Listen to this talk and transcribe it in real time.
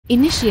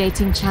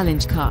Initiating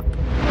Challenge Cup.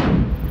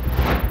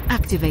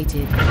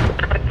 Activated.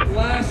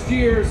 Last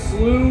year,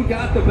 SLUH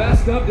got the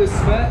best of the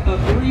Smet, a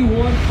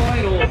 3-1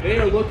 final. They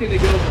are looking to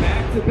go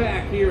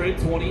back-to-back here in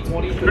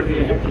 2023.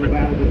 A heck of a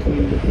battle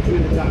between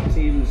the top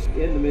teams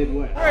in the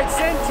Midwest. We're at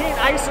Centene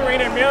Ice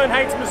Arena in Million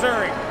Heights,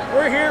 Missouri.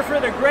 We're here for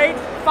the great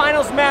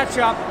finals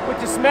matchup with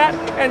the Smet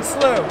and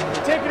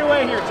SLUH. Take it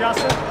away here,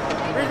 Justin.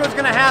 Here's what's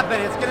going to happen.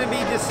 It's going to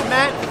be the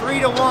Smet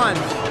 3-1.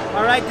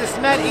 All right, the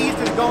Smet East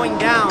is going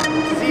down.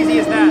 It's as easy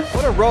as that.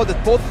 What a road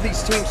that both of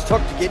these teams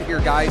took to get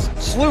here, guys.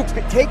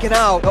 SLUH taking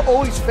out the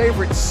always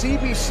favorite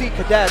CBC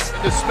Cadets.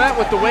 The Smet,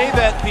 with the way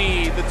that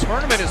the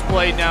tournament is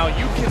played now,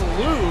 you can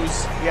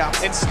lose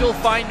and still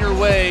find your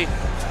way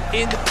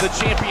in the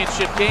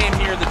championship game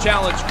here in the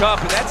Challenge Cup,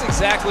 and that's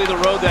exactly the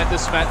road that the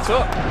Smet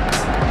took.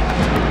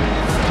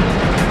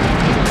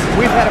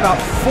 We've had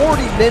about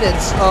 40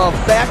 minutes of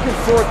back and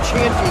forth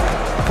chanting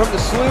from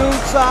the SLUH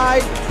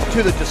side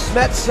to the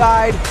Smet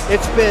side.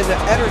 It's been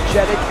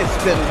energetic, it's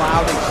been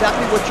loud,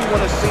 exactly what you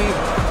want to see.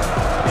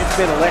 It's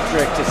been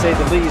electric, to say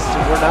the least,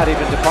 and we're not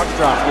even to puck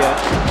drop yet.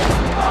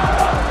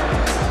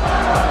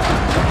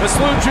 The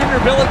SLUH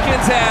Junior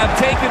Billikens have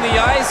taken the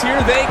ice.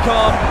 Here they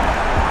come.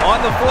 On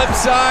the flip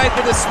side,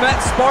 the Smet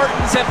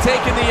Spartans have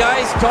taken the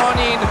ice,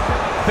 donning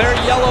their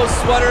yellow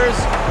sweaters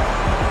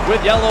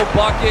with yellow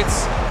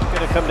buckets. It's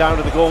going to come down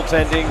to the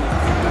goaltending.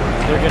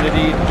 They're going to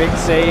need big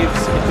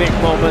saves in big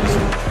moments,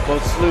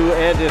 both SLUH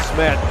and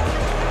Smet.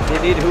 They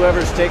need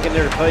whoever's taking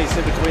their place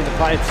in between the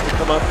pipes to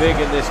come up big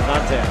in this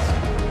contest.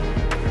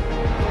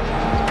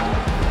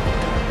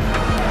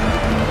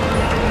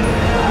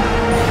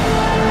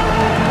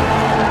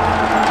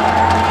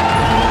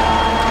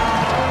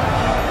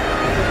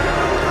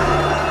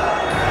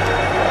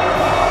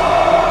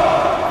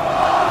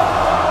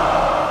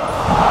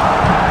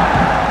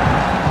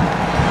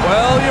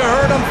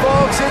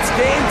 It's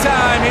game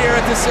time here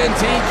at the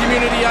Centene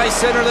Community Ice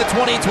Center, the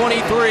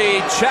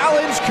 2023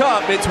 Challenge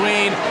Cup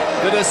between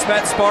the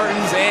Smet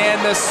Spartans and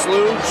the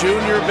SLUH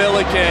Junior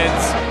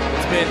Billikens.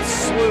 It's been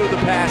SLUH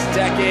the past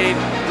decade,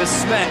 the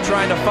Smet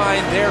trying to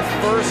find their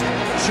first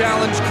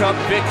Challenge Cup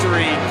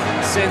victory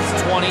since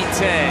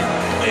 2010.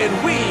 And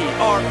we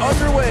are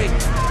underway.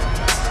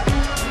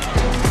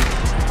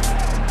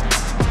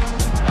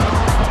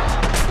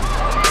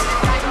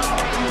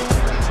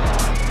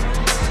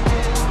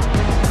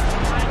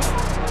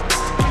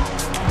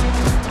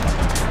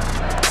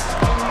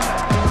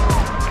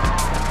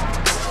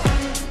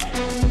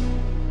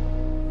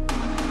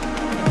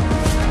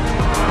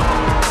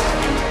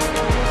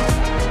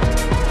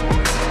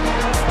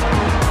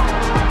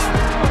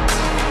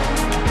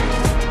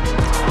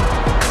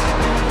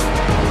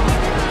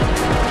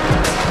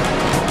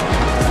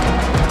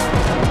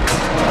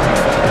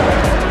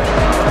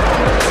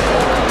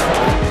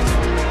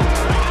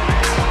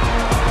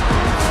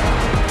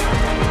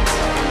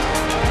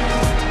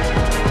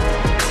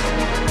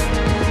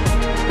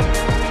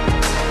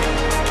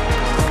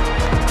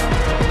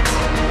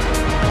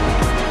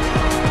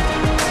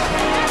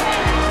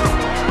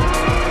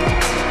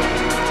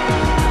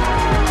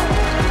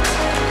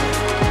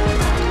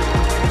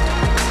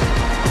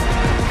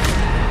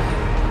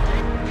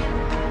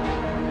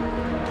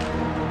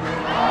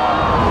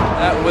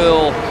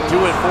 Will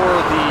do it for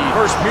the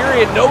first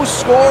period. No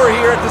score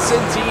here at the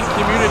Centene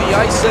Community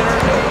Ice Center.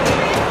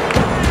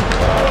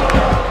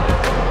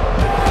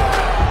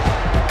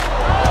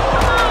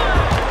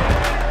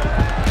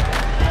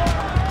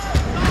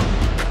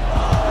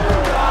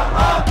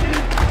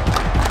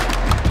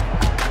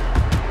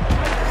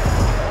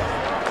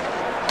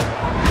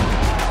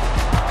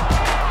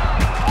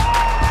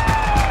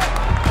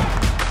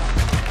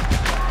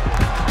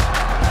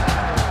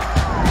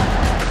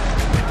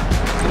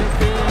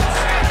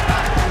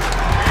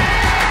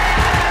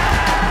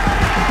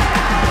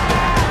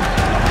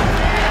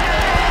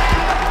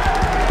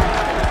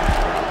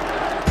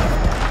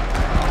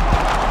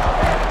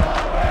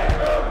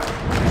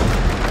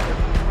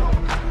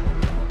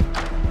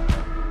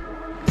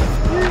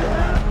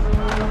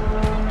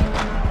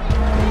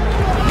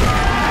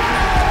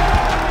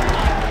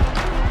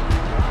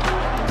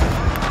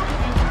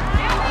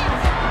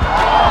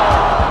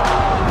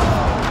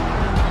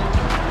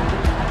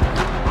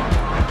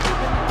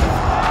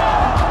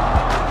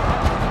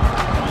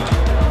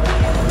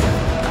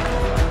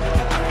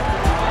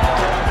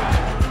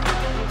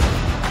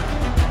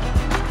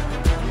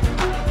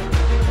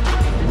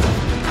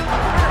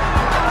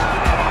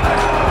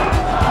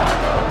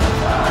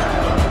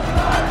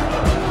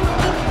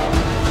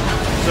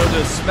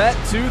 Smet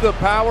to the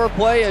power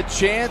play, a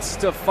chance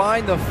to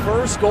find the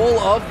first goal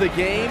of the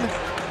game.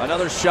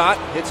 Another shot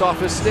hits off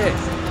his stick.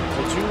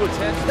 So 2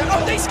 attempts.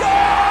 Oh, they score!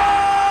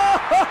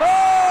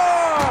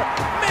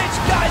 Mitch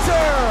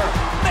Geyser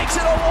makes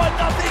it a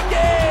 1-0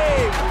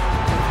 game.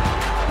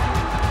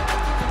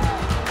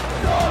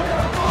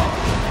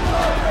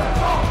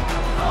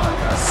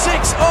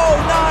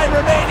 6:09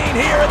 remaining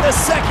here in the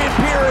second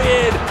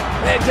period,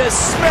 and the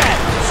Smet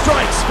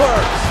strikes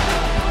first.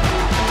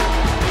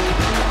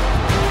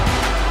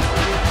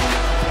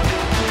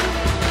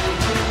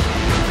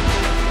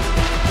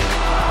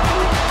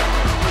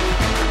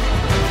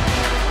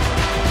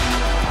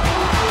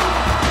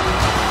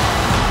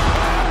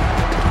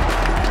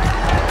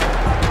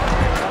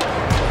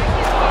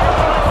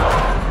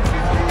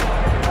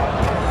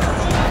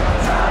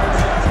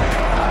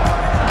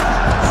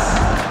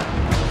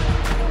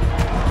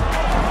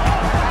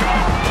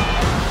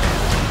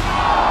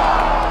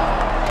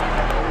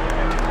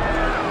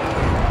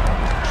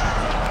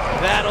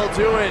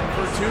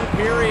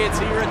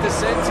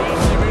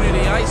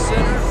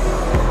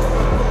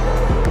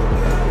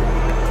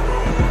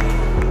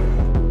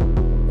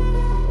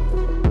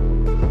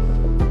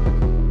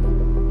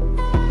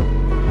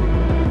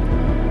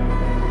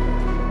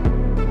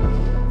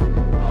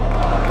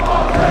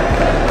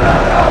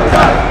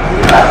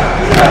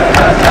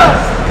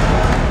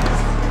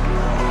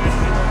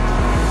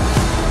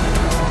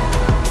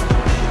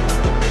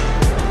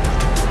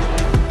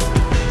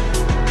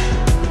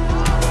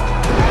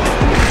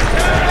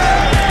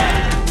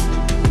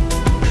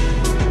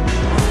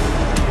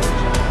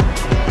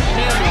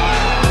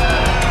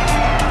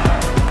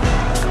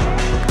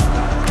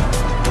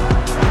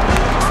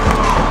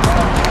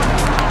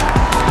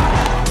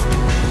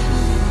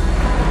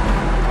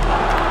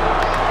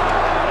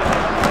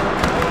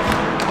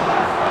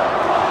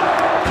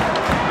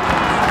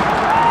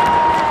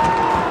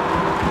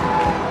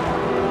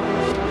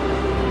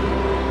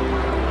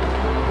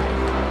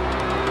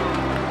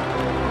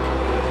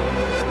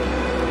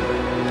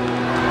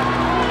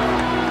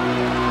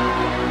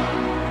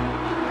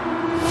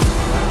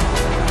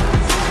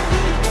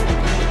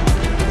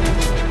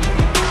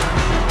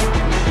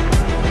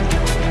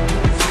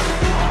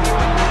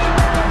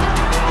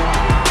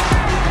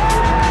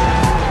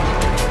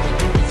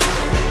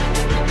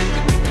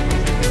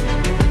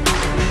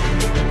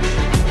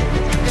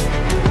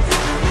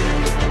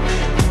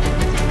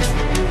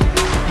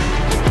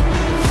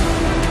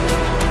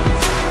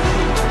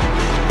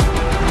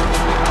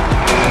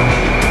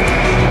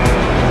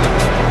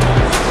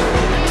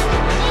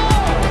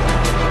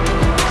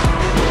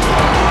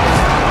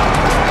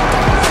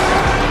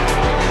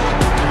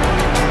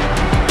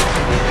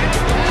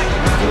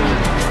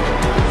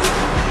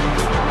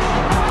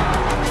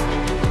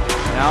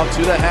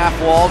 the half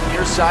wall,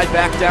 near side,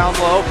 back down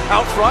low,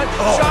 out front,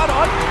 shot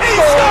on, he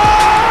scores!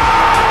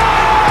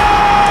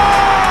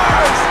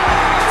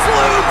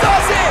 SLUH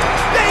does it!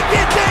 They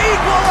get the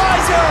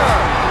equalizer!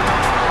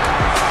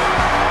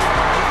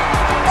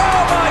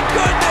 Oh my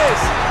goodness!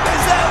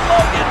 Is that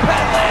Logan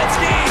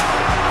Petlansky?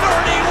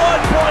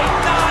 31.9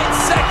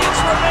 seconds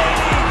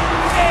remaining,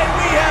 and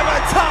we have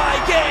a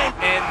tie game.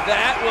 And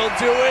that will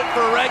do it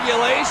for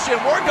regulation.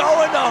 We're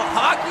going to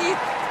hockey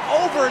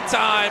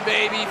overtime,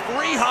 baby.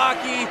 Free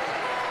hockey.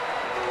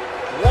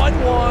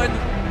 1-1.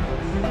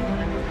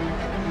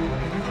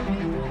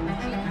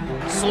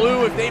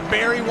 SLUH, if they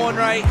bury one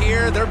right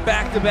here, they're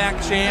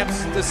back-to-back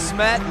champs. The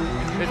Smet,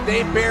 if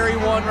they bury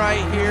one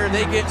right here,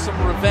 they get some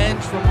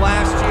revenge from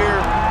last year,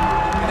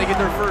 and they get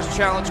their first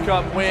Challenge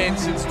Cup win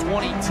since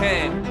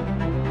 2010.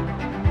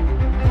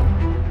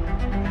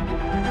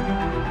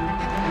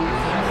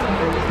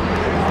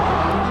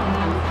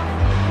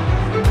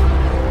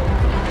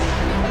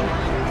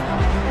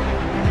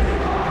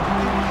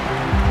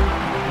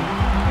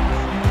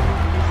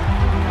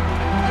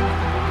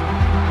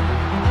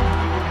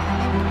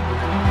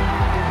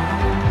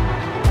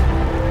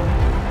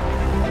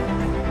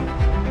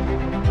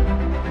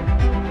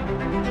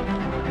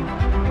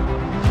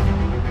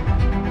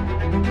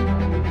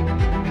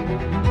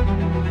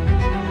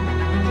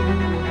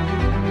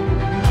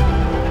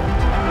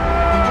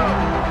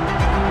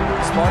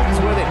 Spartans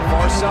with it,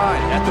 far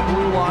side, at the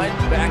blue line,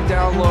 back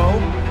down low,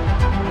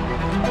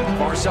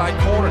 far side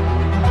corner.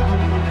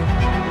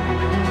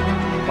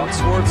 Puck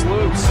squirts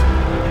loose.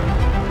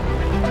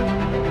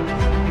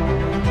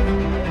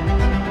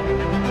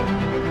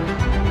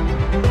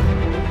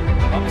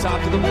 Up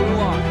top to the blue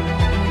line.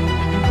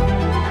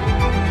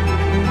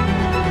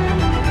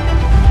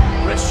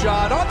 Wrist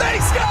shot on, they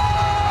score!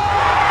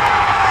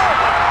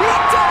 He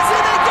does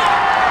it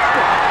again!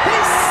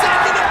 He's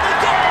second of the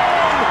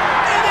game!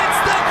 And it's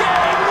the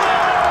game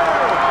winner!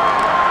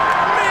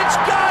 Mitch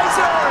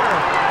Geyser!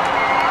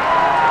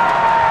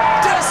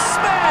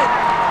 Smet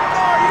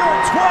are your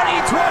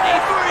 2023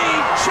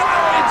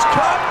 Challenge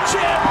Cup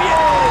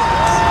champions!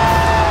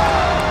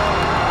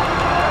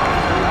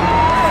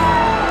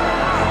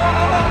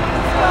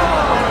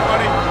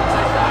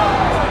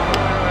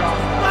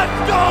 Let's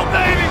go,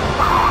 baby!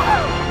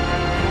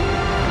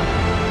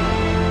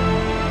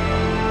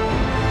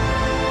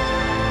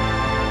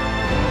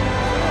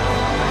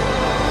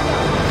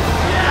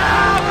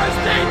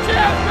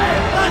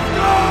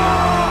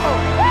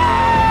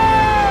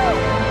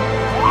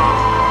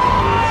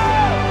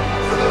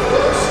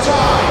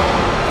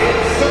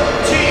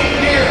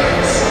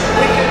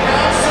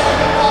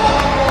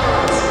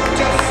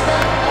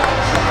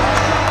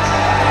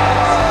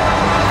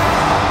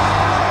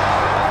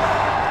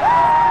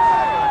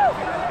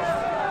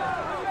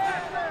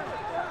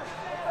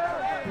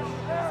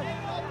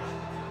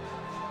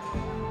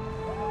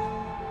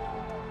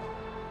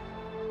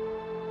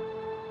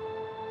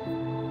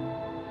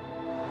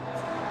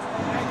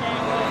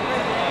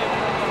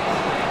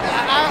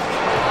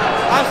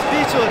 I'm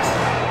speechless.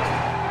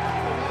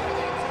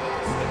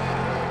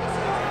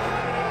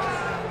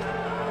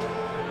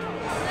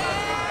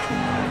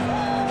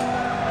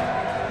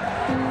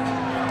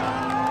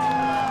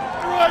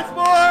 Right,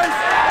 boys!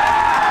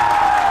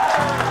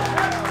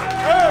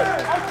 Hey,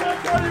 I can't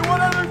tell you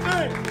one other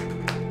thing.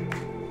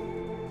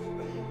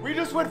 We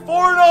just went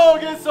 4-0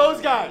 against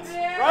those guys,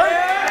 right?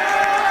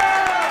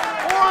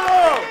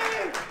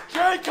 4-0.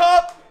 J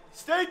Cup,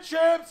 state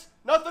champs,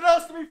 nothing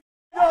else to be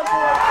done for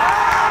us.